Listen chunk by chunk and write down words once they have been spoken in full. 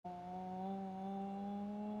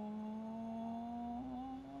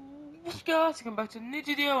Hey guys, welcome back to a new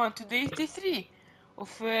video, and today is day 3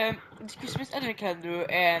 of this Christmas advent calendar,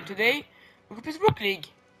 and today we're gonna play some Rocket League,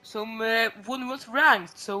 some one was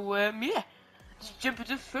ranked, so yeah, let's jump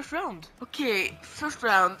into the first round. Okay, first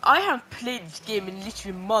round. I haven't played this game in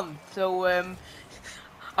literally a month, so I'm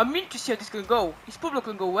interested to see how this is gonna go. It's probably not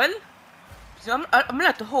gonna go well, so I'm gonna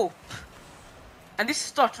have to hope. And this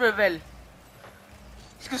starts very well.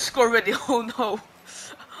 He's gonna score already. Oh no,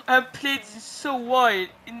 I haven't played this so wide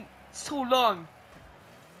in so long.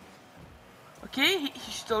 Okay,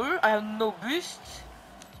 he's slower. I have no boost.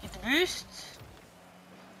 It boosts.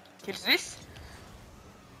 Kills this.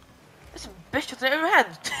 That's the best shot I ever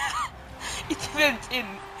had. It went in.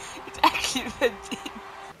 It actually went in.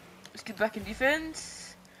 Let's get back in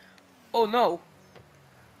defense. Oh no.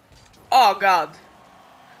 Oh god.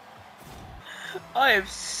 I am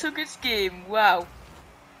so good at this game. Wow.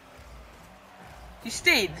 He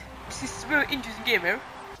stayed. This is a very interesting game here.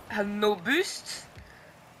 I have no boost.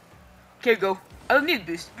 Okay, go. I don't need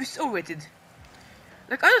boost. Boost is overrated.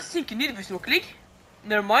 Like, I don't think you need boost in Rocket League.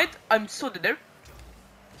 Never mind. I'm so dead there.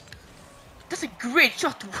 That's a great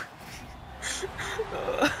shot.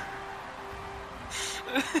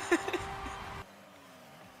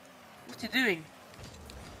 What's he doing?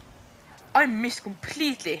 I missed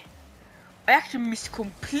completely. I actually missed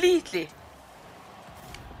completely.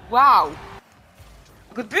 Wow.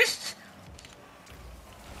 Good boost.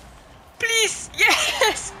 Please.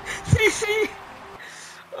 Yes. 3-3.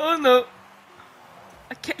 Oh no.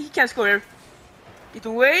 He can't score here. Get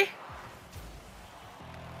away.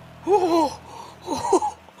 Oh.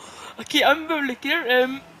 Okay, I'm very lucky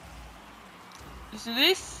here. Let's do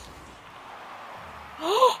this.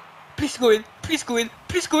 Oh, please go in. Please go in.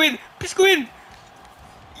 Please go in. Please go in.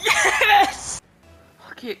 Yes.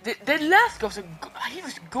 Okay, the last goal was he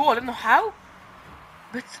was a goal. I don't know how,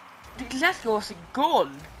 but the last goal was a goal.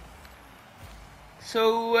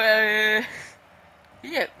 So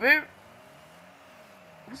yeah,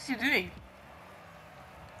 what's he doing?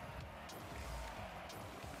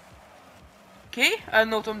 Okay, I don't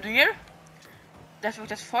know what I'm doing here. That's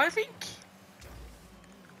fine, I think.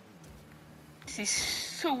 This is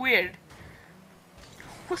so weird.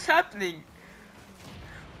 What's happening?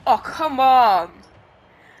 Oh, come on!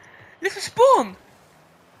 Let's respawn!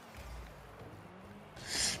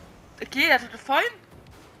 Okay, that's fine.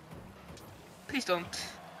 Please don't.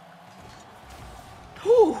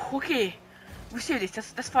 Oh, okay. We see this.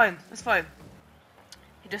 That's fine. That's fine.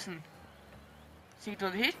 He doesn't. So you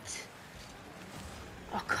don't hit.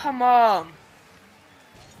 Oh, come on.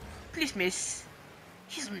 Please miss.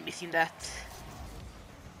 He's missing that.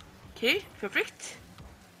 Okay, perfect.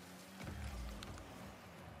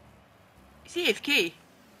 Is he AFK?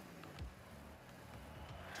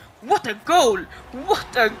 What a goal!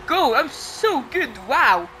 What a goal! I'm so good!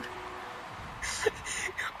 Wow!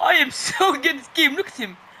 I am so good at this game. Look at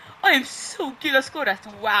him. I am so good. I scored that.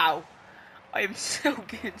 Wow. I am so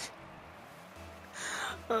good.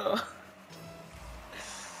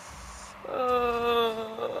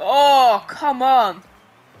 Oh, come on.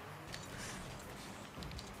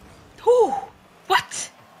 Oh,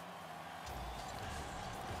 what?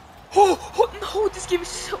 Oh no, this game is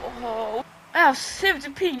so... Oh. I have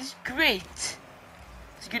 70 ping. This is great.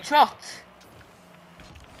 It's a good shot.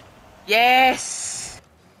 Yes.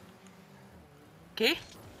 Okay.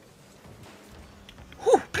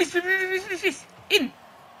 Oh, please. In.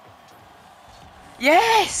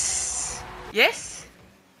 Yes. Yes.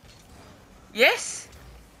 Yes.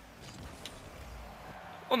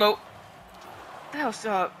 Oh no. That was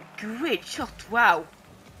a great shot. Wow.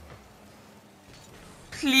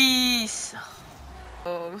 Please.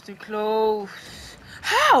 Oh, not too close.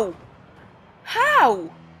 How? How?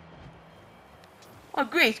 Oh,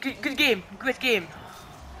 great. Good game. Great game.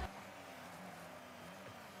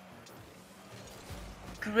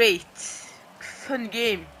 Great. Fun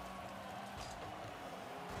game.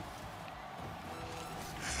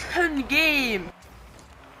 Fun game.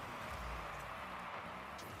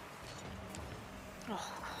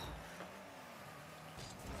 Oh.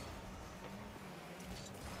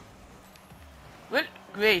 Well,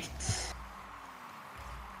 great.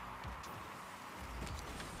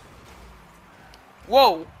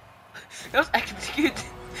 Whoa. That was actually good.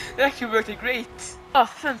 That actually worked great. Oh,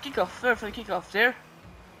 fun kickoff. Very fun kickoff there.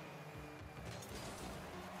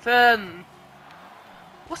 Fun.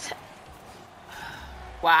 What's that?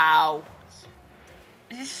 Wow.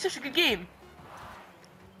 This is such a good game.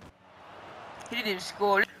 He didn't even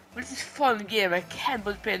score. But this is a fun game. I can't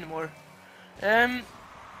believe play anymore.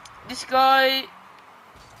 This guy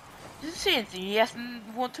doesn't say anything. He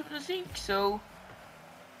hasn't won tournament, I think. So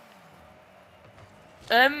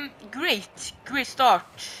Great start.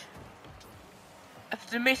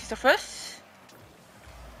 After the amazing start first.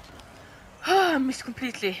 Ah, missed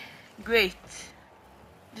completely. Great.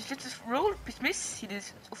 Just let us roll, please miss. He did,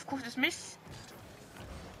 of course, just miss.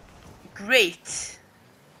 Great.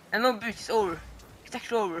 And no boost, it's over. It's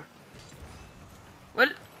actually over. Well.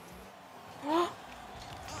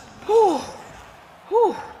 Whew.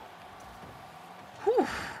 Whew. Whew.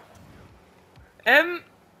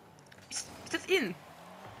 Is that in?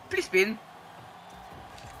 Please spin.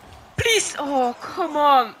 Please! Oh, come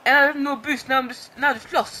on! And I have no boost, now I'm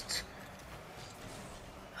just lost.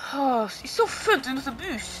 Oh, it's so fun to not a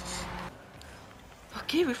boost.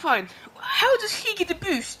 Okay, we're fine. How does he get a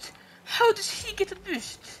boost? How does he get a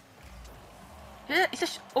boost? Yeah, it's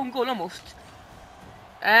just on goal almost.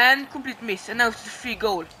 And complete miss, and now it's a free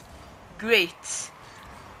goal. Great.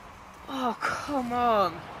 Oh, come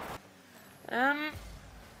on.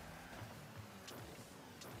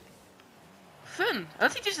 Fun. I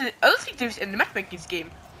don't think there's any matchmaking in this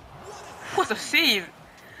game. What a save!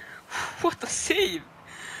 What a save!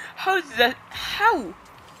 How did that? How?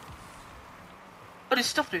 I just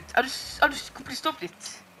stopped it. I just completely stopped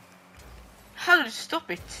it. How did I stop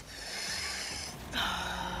it?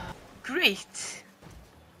 Great.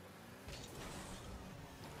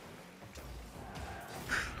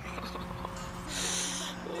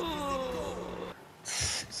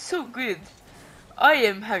 So good. I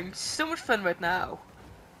am having so much fun right now.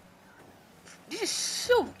 This is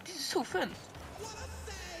so fun.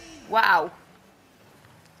 Wow.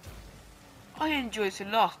 I enjoy this a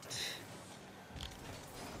lot.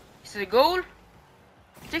 Is it a goal?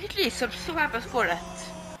 Take it least, I'm so happy for that.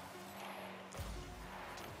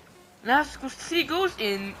 Now I've scored 3 goals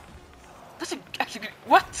in... That's actually good.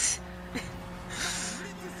 What?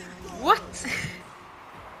 What?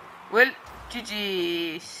 Well,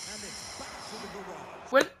 GG's.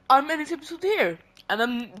 Well, I'm ending this episode here. And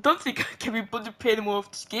I don't think I can be bothered to play any more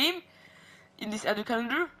of this game in this other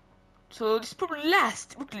calendar. So this is probably the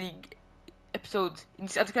last Rocket League episode in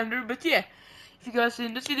this other calendar. But yeah, if you guys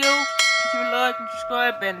enjoyed this video, please leave a like and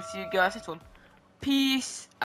subscribe, and see you guys next one. Peace.